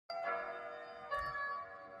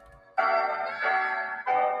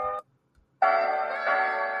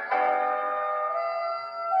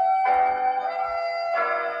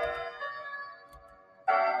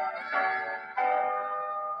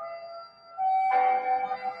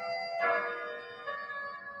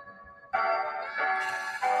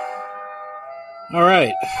All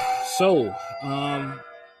right. So,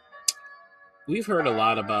 we've heard a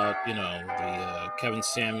lot about, the Kevin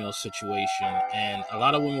Samuels situation, and a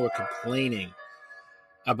lot of women were complaining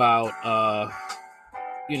about,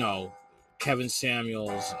 you know, Kevin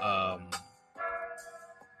Samuels,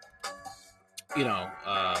 you know,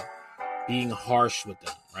 uh, being harsh with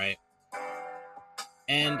them, right?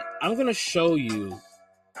 And I'm going to show you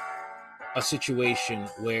a situation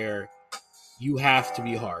where you have to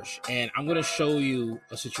be harsh. And I'm going to show you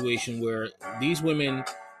a situation where these women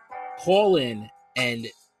call in and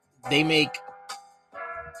they make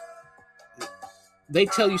they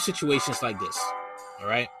tell you situations like this. All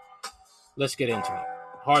right, let's get into it.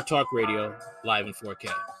 Hard Talk Radio, live in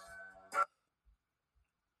 4K.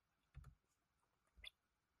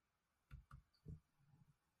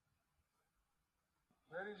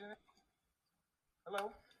 Ready, Jenny?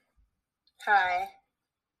 Hello. Hi,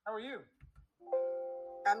 How are you?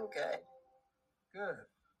 I'm good. Good.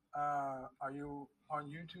 Are you on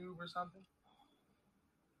YouTube or something?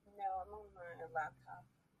 No, I'm on my laptop.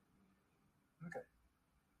 Okay.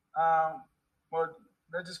 Well,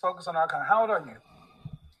 let's just focus on our kind. How old are you?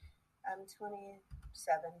 I'm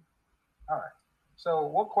 27. All right. So,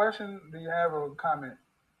 what question do you have or comment?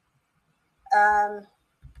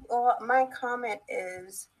 Well, my comment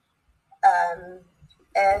is,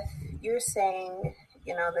 if you're saying,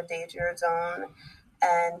 the danger zone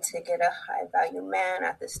and to get a high value man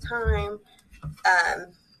at this time,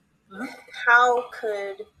 how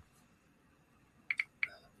could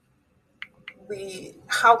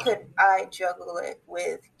how could I juggle it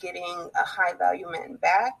with getting a high value man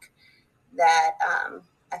back that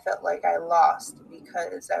I felt like I lost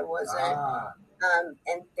because I wasn't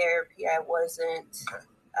in therapy. I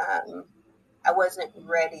wasn't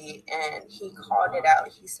ready, and he called it out.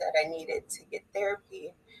 He said I needed to get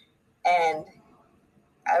therapy, and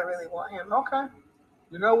I really want him. Okay.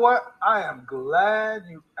 You know what? I am glad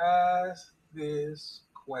you asked this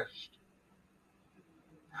question.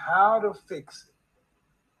 How to fix it?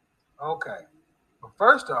 Okay. Well,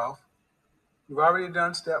 first off, you've already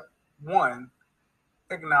done step one,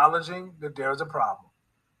 acknowledging that there's a problem.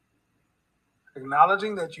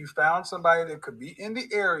 Acknowledging that you found somebody that could be in the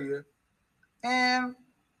area, and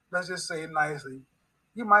let's just say it nicely,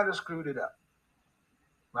 you might have screwed it up.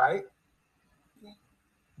 Right?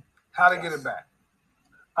 How to get it back?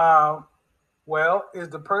 Well, is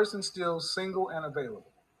the person still single and available?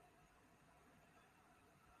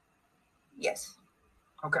 Yes.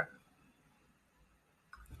 Okay.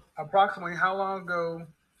 Approximately how long ago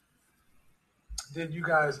did you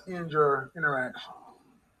guys end your interaction?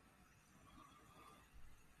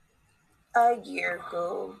 A year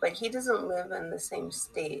ago, but he doesn't live in the same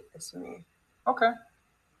state as me. Okay.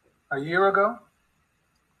 A year ago?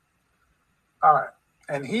 All right.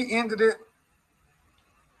 And he ended it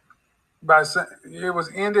by saying it was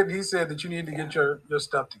ended. He said that you need to get your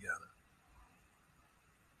stuff together.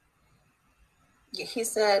 Yeah, he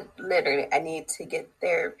said literally, I need to get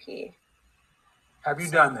therapy. Have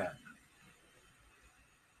you done that?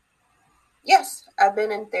 Yes, I've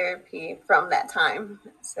been in therapy from that time.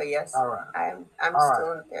 So yes, all right. I'm all still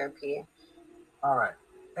right. in therapy. All right.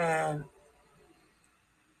 And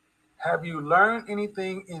have you learned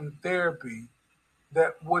anything in therapy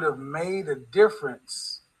that would have made a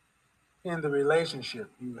difference in the relationship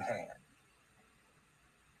you had?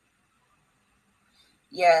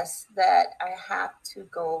 Yes, that I have to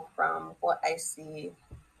go from what I see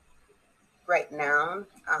right now.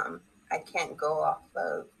 I can't go off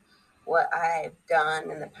of what I've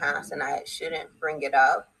done in the past, and I shouldn't bring it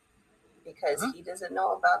up because he doesn't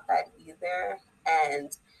know about that either.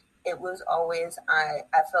 And it was always I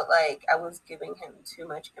felt like I was giving him too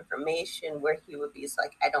much information where he would be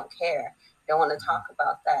like, I don't care, don't want to talk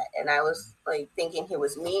about that. And I was like thinking he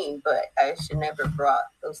was mean, but I should never brought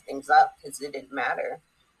those things up because it didn't matter.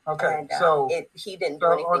 Okay, And so he didn't do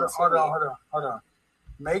anything hold to me. Hold on.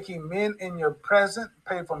 Making men in your present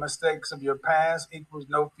pay for mistakes of your past equals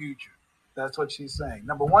no future. That's what she's saying.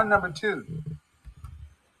 Number one. Number two.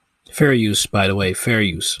 Fair use, by the way, fair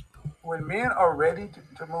use. When men are ready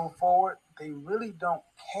to move forward, they really don't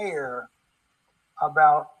care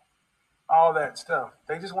about all that stuff.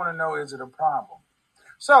 They just want to know, is it a problem?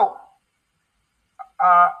 So,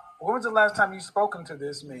 when was the last time you spoken to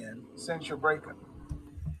this man since your breakup?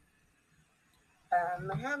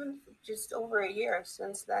 I haven't just over a year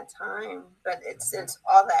since that time, but it's since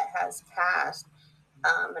all that has passed,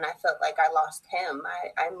 and I felt like I lost him.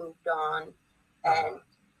 I moved on, and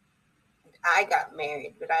I got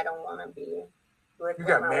married, but I don't want to be with You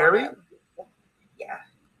him. got married? Yeah.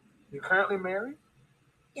 You're currently married?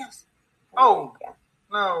 Yes. Oh, yeah.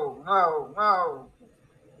 No.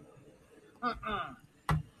 Mm-mm.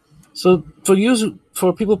 So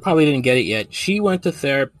for people who probably didn't get it yet, she went to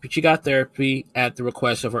therapy. She got therapy at the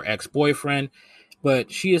request of her ex-boyfriend,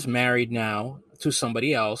 but she is married now to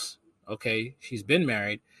somebody else. Okay, she's been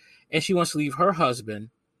married, and she wants to leave her husband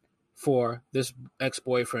for this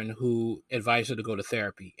ex-boyfriend who advised her to go to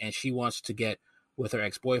therapy, and she wants to get with her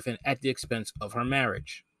ex-boyfriend at the expense of her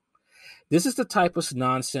marriage. This is the type of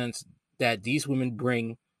nonsense that these women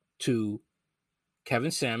bring to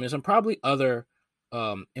Kevin Samuels and probably other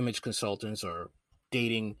image consultants or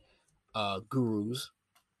dating gurus,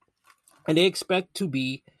 and they expect to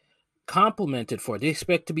be complimented for it. They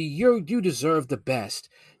expect to be you deserve the best.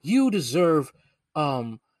 You deserve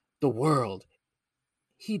um the world.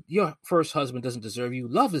 Your first husband doesn't deserve you.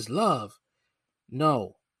 Love is love.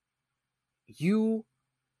 No, you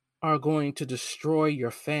are going to destroy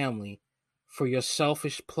your family for your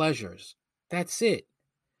selfish pleasures. That's it.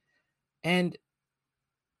 And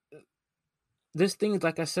this thing is,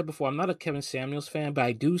 like I said before, I'm not a Kevin Samuels fan, but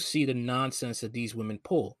I do see the nonsense that these women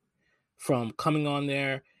pull from coming on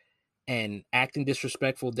there and acting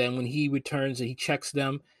disrespectful. Then when he returns and he checks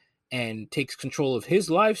them and takes control of his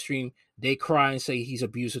live stream, they cry and say he's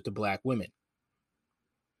abusive to black women.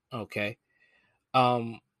 Okay.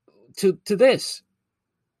 Um, to this,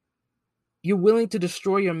 you're willing to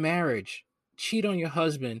destroy your marriage, cheat on your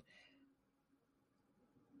husband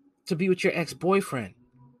to be with your ex-boyfriend.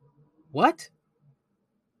 What?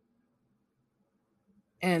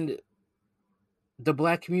 And the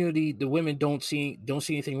black community, the women don't see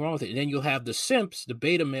anything wrong with it. And then you'll have the simps, the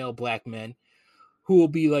beta male black men, who will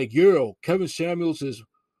be like, "Yo, Kevin Samuels is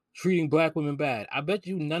treating black women bad." I bet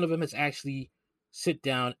you none of them has actually sit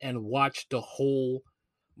down and watched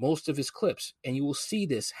most of his clips, and you will see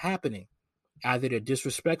this happening. Either they're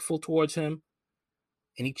disrespectful towards him,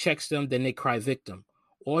 and he checks them, then they cry victim,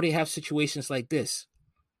 or they have situations like this.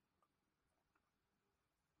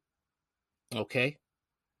 Okay,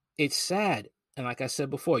 it's sad, and like I said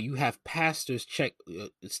before, you have pastors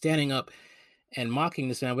standing up and mocking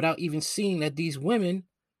this man without even seeing that these women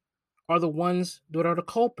are the ones that are the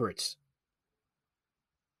culprits,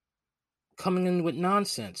 coming in with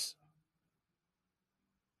nonsense.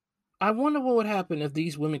 I wonder what would happen if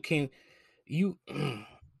these women came. You,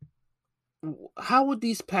 how would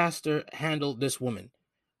these pastors handle this woman?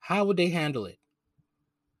 How would they handle it?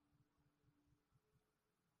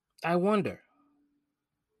 I wonder.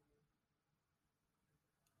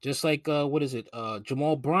 Just like what is it?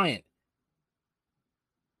 Jamal Bryant.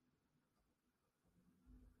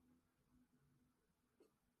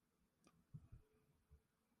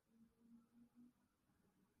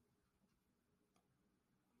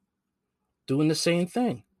 Doing the same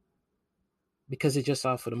thing because they just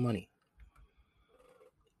out for the money.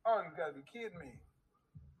 Oh, you gotta be kidding me,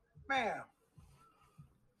 ma'am.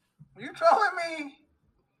 You telling me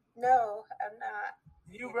No, I'm not.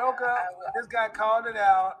 you broke up? This guy called it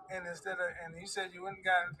out, and and you said you went and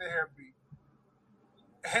got therapy,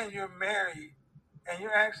 and you're married, and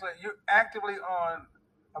you're actively on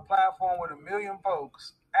a platform with 1 million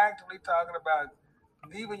folks, actively talking about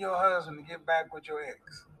leaving your husband to get back with your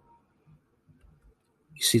ex.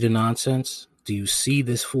 You see the nonsense? Do you see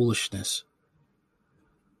this foolishness?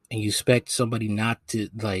 And you expect somebody not to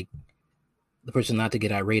like the person not to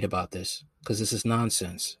get irate about this because this is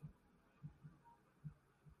nonsense.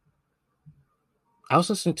 I was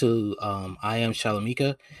listening to I Am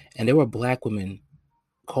Shalamika, and there were black women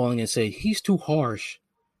calling and saying he's too harsh.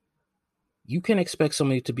 You can expect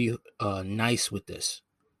somebody to be nice with this.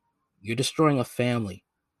 You're destroying a family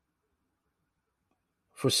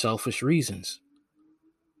for selfish reasons,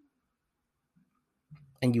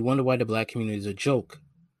 and you wonder why the black community is a joke.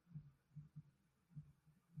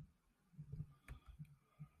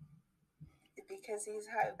 Because he's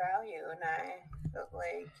high value, and I feel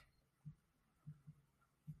like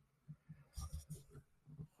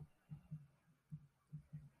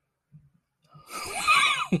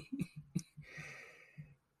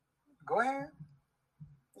Go ahead.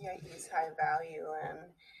 yeah, he's high value, and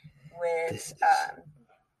with This is,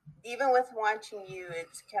 even with watching you,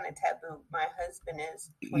 it's kind of taboo. My husband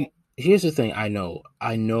is 20. here's the thing. I know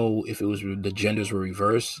if it was the genders were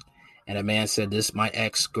reversed, and a man said this, my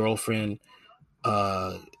ex girlfriend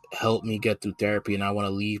helped me get through therapy, and I want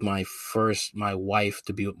to leave my wife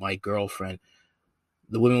to be with my girlfriend.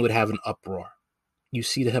 The women would have an uproar. You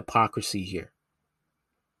see the hypocrisy here.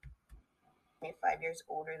 5 years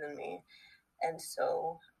older than me, and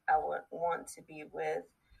so I would want to be with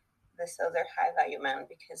this other high value man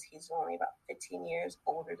because he's only about 15 years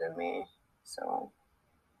older than me. So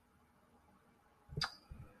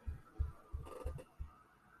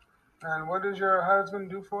And what does your husband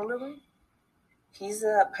do for a living? He's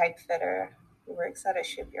a pipe fitter. He works at a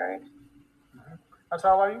shipyard. Mm-hmm. How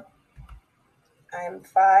tall are you? I'm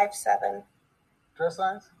 5'7". Dress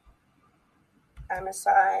size? I'm a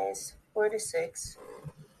size 4 to 6.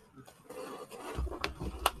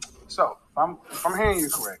 So, if I'm hearing you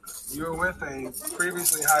correctly, you were with a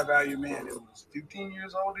previously high value man who was 15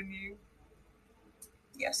 years older than you.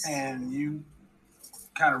 Yes. And you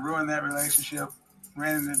kind of ruined that relationship,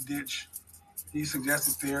 ran in the ditch. He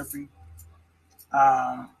suggested therapy.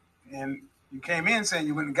 And you came in saying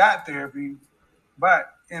you went and got therapy,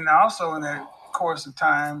 but also in that course of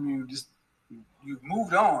time, you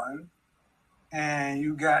moved on and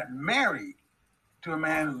you got married to a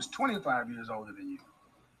man who's 25 years older than you.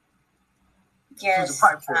 Yes. Who's a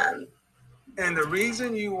pipe fitter. And the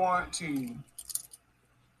reason you want to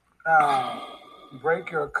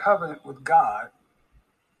break your covenant with God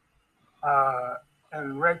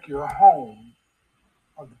and wreck your home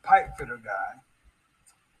of the pipe fitter guy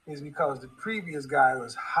is because the previous guy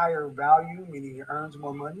was higher value, meaning he earns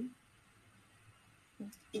more money.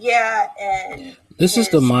 Yeah, and this is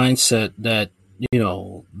the mindset that,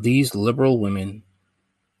 these liberal women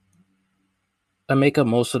that make up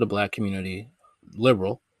most of the black community,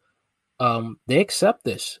 liberal, they accept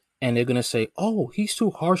this and they're going to say, oh, he's too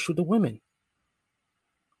harsh with the women.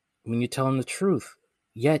 When you tell them the truth.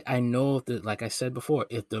 Yet I know that, like I said before,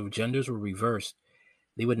 if the genders were reversed,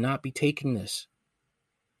 they would not be taking this.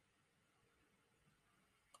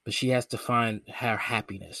 But she has to find her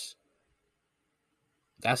happiness.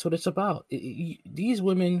 That's what it's about. These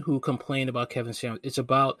women who complain about Kevin Samuels, it's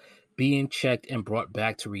about being checked and brought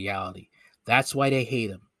back to reality. That's why they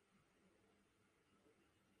hate him.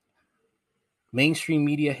 Mainstream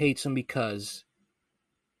media hates him because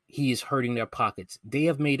he is hurting their pockets. They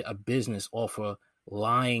have made a business off of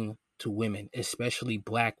lying to women, especially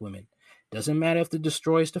black women. Doesn't matter if it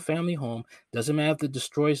destroys the family home. Doesn't matter if it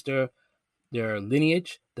destroys their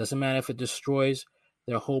lineage. Doesn't matter if it destroys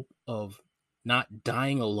their hope of not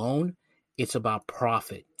dying alone. It's about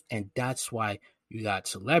profit. And that's why you got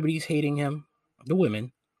celebrities hating him, the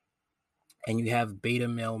women, and you have beta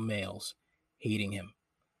males hating him.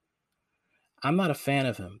 I'm not a fan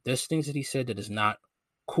of him. There's things that he said that is not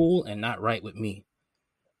cool and not right with me.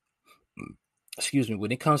 Excuse me.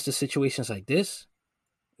 When it comes to situations like this,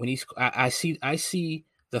 when I see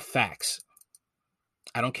the facts.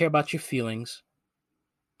 I don't care about your feelings.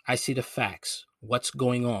 I see the facts. What's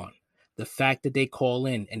going on? The fact that they call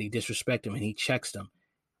in and they disrespect him and he checks them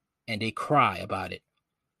and they cry about it.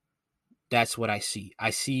 That's what I see.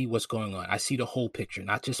 I see what's going on. I see the whole picture,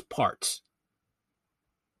 not just parts.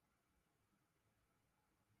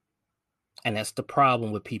 And that's the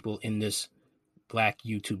problem with people in this black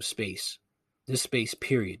YouTube space. This space,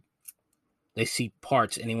 period. They see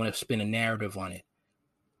parts and they want to spin a narrative on it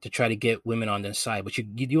to try to get women on their side. But you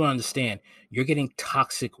don't understand. You're getting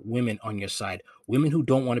toxic women on your side. Women who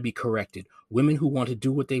don't want to be corrected. Women who want to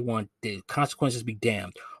do what they want. The consequences be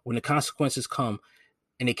damned. When the consequences come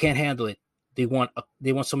and they can't handle it, they want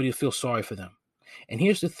somebody to feel sorry for them. And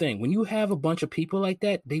here's the thing. When you have a bunch of people like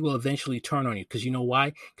that, they will eventually turn on you. Because you know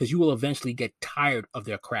why? Because you will eventually get tired of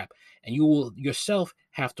their crap. And you will yourself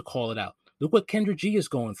have to call it out. Look what Kendra G is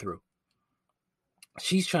going through.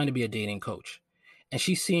 She's trying to be a dating coach. And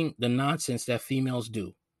she's seeing the nonsense that females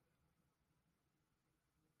do.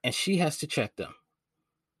 And she has to check them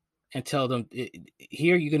and tell them,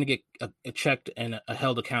 here you're going to get checked and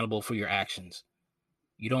held accountable for your actions.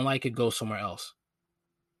 You don't like it, go somewhere else.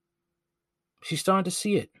 She's starting to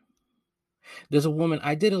see it. There's a woman,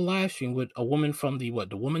 I did a live stream with a woman from the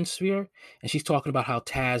woman's sphere, and she's talking about how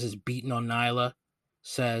Taz is beating on Nyla,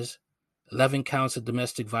 says 11 counts of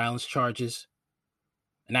domestic violence charges,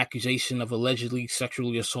 an accusation of allegedly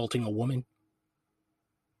sexually assaulting a woman.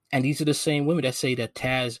 And these are the same women that say that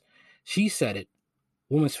Taz, she said it,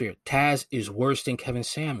 woman's sphere, Taz is worse than Kevin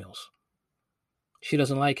Samuels. She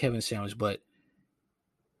doesn't like Kevin Samuels, but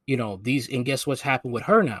and guess what's happened with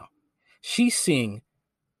her now? She's seeing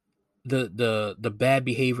the bad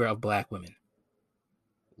behavior of black women,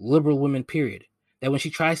 liberal women, period. That when she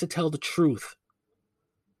tries to tell the truth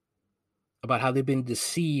about how they've been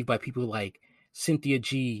deceived by people like Cynthia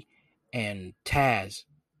G and Taz,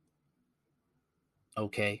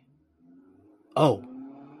 okay, oh,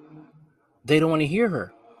 they don't want to hear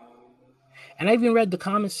her. And I even read the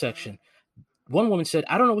comments section. One woman said,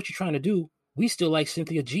 I don't know what you're trying to do. We still like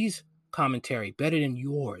Cynthia G's commentary better than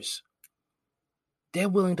yours. They're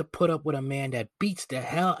willing to put up with a man that beats the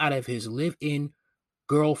hell out of his live-in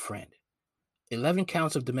girlfriend. 11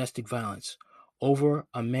 counts of domestic violence over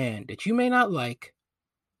a man that you may not like,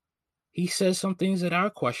 He says some things that are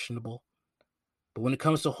questionable. But when it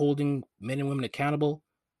comes to holding men and women accountable,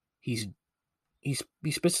 he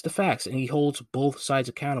spits the facts and he holds both sides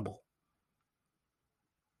accountable.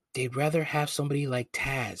 They'd rather have somebody like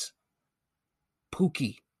Taz,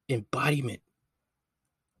 Pookie, embodiment,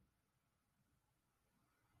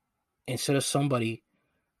 instead of somebody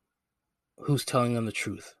who's telling them the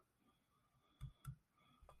truth.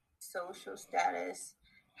 Social status,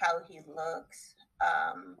 how he looks.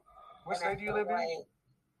 What state do you live in?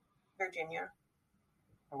 Virginia.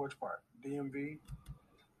 Or which part? DMV?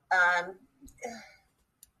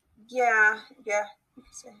 Yeah.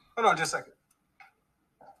 Hold on just a second.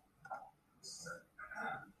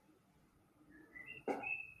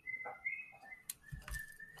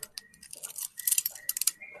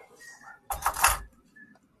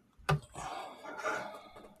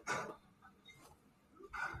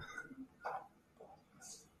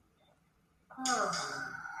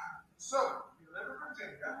 So, you live in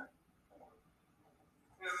Virginia.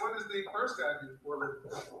 And what does the first guy do for a living?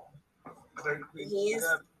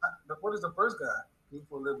 What does the first guy do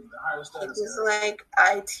for a living? The higher status? He's like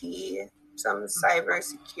IT, some cyber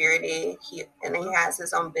security. He has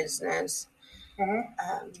his own business.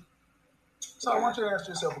 Mm-hmm. So I want you to ask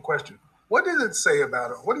yourself a question. What does it say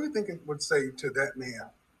about it? What do you think it would say to that man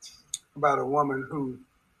about a woman who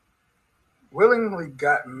willingly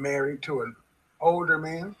got married to an older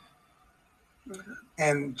man,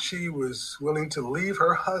 and she was willing to leave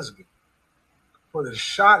her husband for the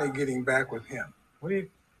shot at getting back with him? What do you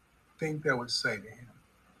think that would say to him?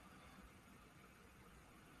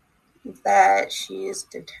 That she is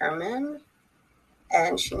determined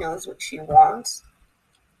and she knows what she wants.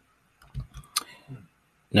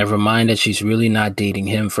 Never mind that she's really not dating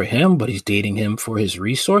him for him, but he's dating him for his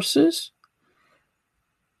resources.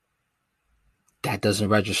 That doesn't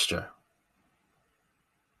register.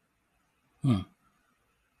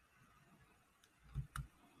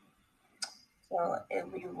 So if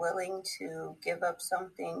you're willing to give up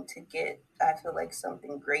something to get, I feel like,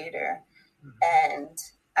 something greater. And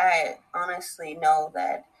I honestly know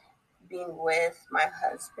that being with my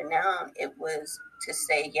husband now, it was to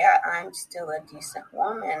say, yeah, I'm still a decent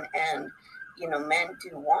woman, and men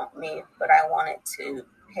do want me, but I wanted to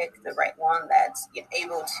pick the right one that's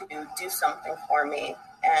able to do something for me.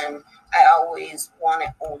 And I always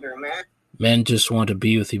wanted older men. Men just want to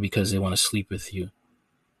be with you because they want to sleep with you.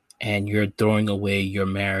 And you're throwing away your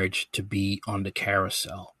marriage to be on the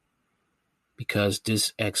carousel. Because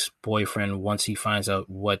this ex-boyfriend, once he finds out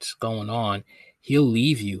what's going on, he'll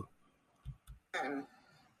leave you.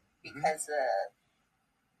 Because of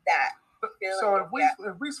that feeling. So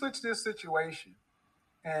if we switch this situation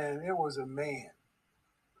and it was a man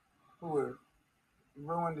who would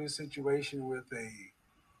ruin this situation with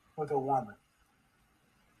a woman,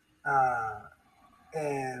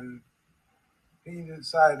 and he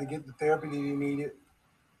decided to get the therapy that he needed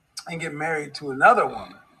and get married to another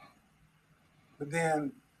woman, but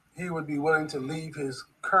then he would be willing to leave his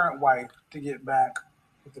current wife to get back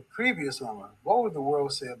with the previous woman, what would the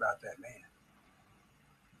world say about that man?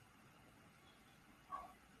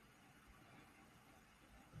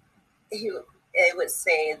 It would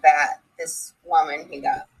say that this woman he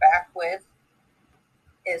got back with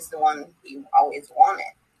is the one he always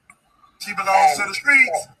wanted. She belongs to the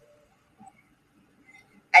streets.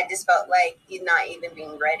 I just felt like he's not even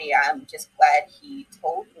being ready. I'm just glad he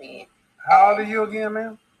told me. How old are you again,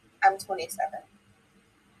 ma'am? I'm 27.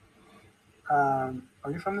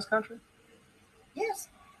 Are you from this country? Yes.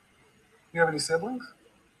 You have any siblings?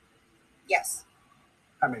 Yes.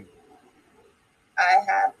 How many? I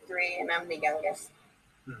have 3, and I'm the youngest.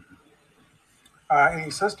 Mm-hmm.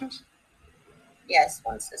 Any sisters? Yes,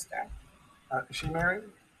 one sister. Is she married?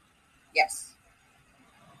 Yes.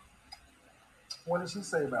 What did she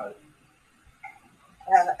say about it?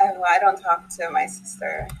 I don't talk to my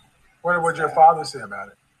sister. What would your father say about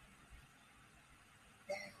it?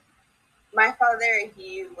 My father,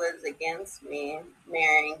 he was against me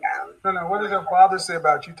marrying. No. What did your father say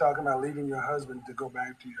about you talking about leaving your husband to go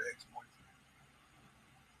back to your ex-boyfriend?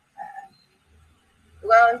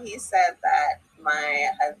 Well, he said that my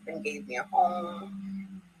husband gave me a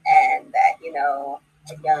home, and that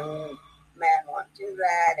a young man won't do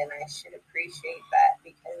that, and I should appreciate that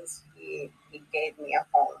because he gave me a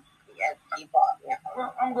home. He bought me a home.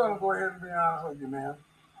 Well, I'm going to go ahead and be honest with you, man.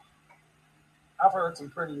 I've heard some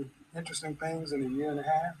pretty interesting things in a year and a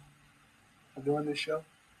half of doing this show.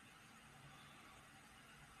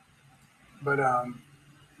 But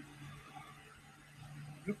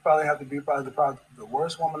you probably have to be probably the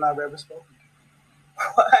worst woman I've ever spoken to.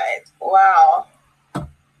 What? Wow.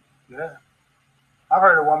 Yeah. I've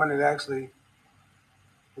heard a woman woman that actually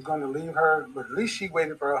was going to leave her, but at least she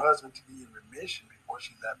waited for her husband to be in remission before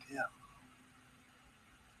she left him.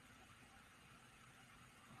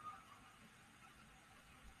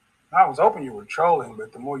 I was hoping you were trolling,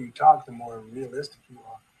 but the more you talk, the more realistic you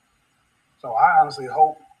are. So I honestly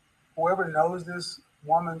hope whoever knows this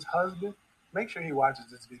woman's husband, make sure he watches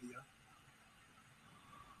this video.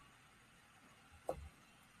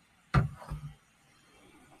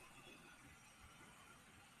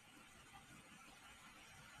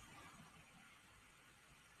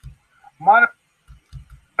 Modern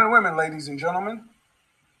women, ladies and gentlemen.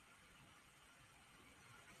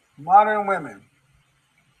 Modern women.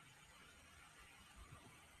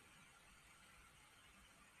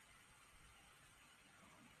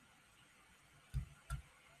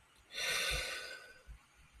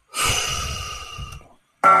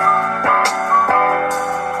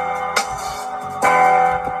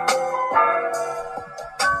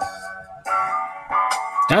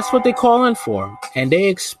 That's what they call in for. And they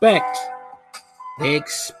expect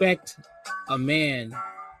a man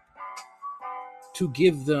to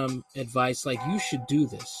give them advice like, you should do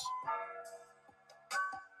this.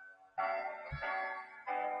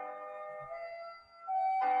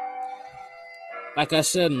 Like I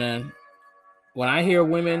said, man, when I hear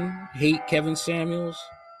women hate Kevin Samuels,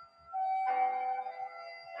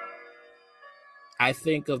 I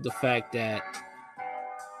think of the fact that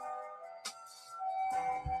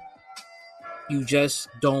you just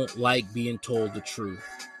don't like being told the truth.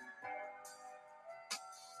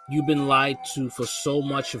 You've been lied to for so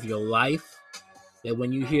much of your life that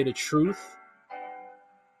when you hear the truth,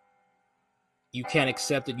 you can't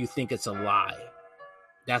accept it. You think it's a lie.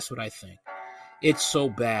 That's what I think. It's so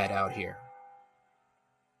bad out here.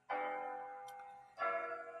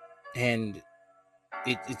 And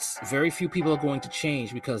it's very few people are going to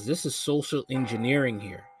change, because this is social engineering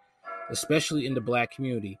here, especially in the black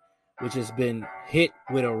community, which has been hit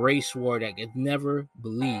with a race war that could never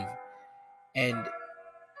believe. And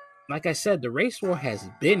like I said, the race war has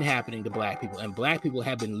been happening to black people, and black people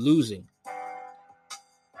have been losing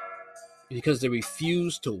because they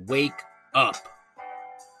refuse to wake up.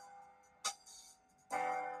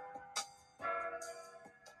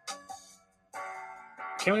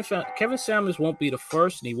 Kevin Samuels won't be the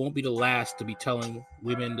first, and he won't be the last to be telling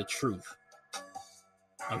women the truth.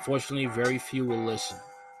 Unfortunately, very few will listen.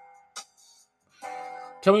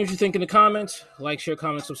 Tell me what you think in the comments. Like, share,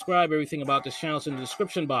 comment, subscribe. Everything about this channel is in the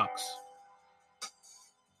description box.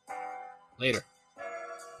 Later.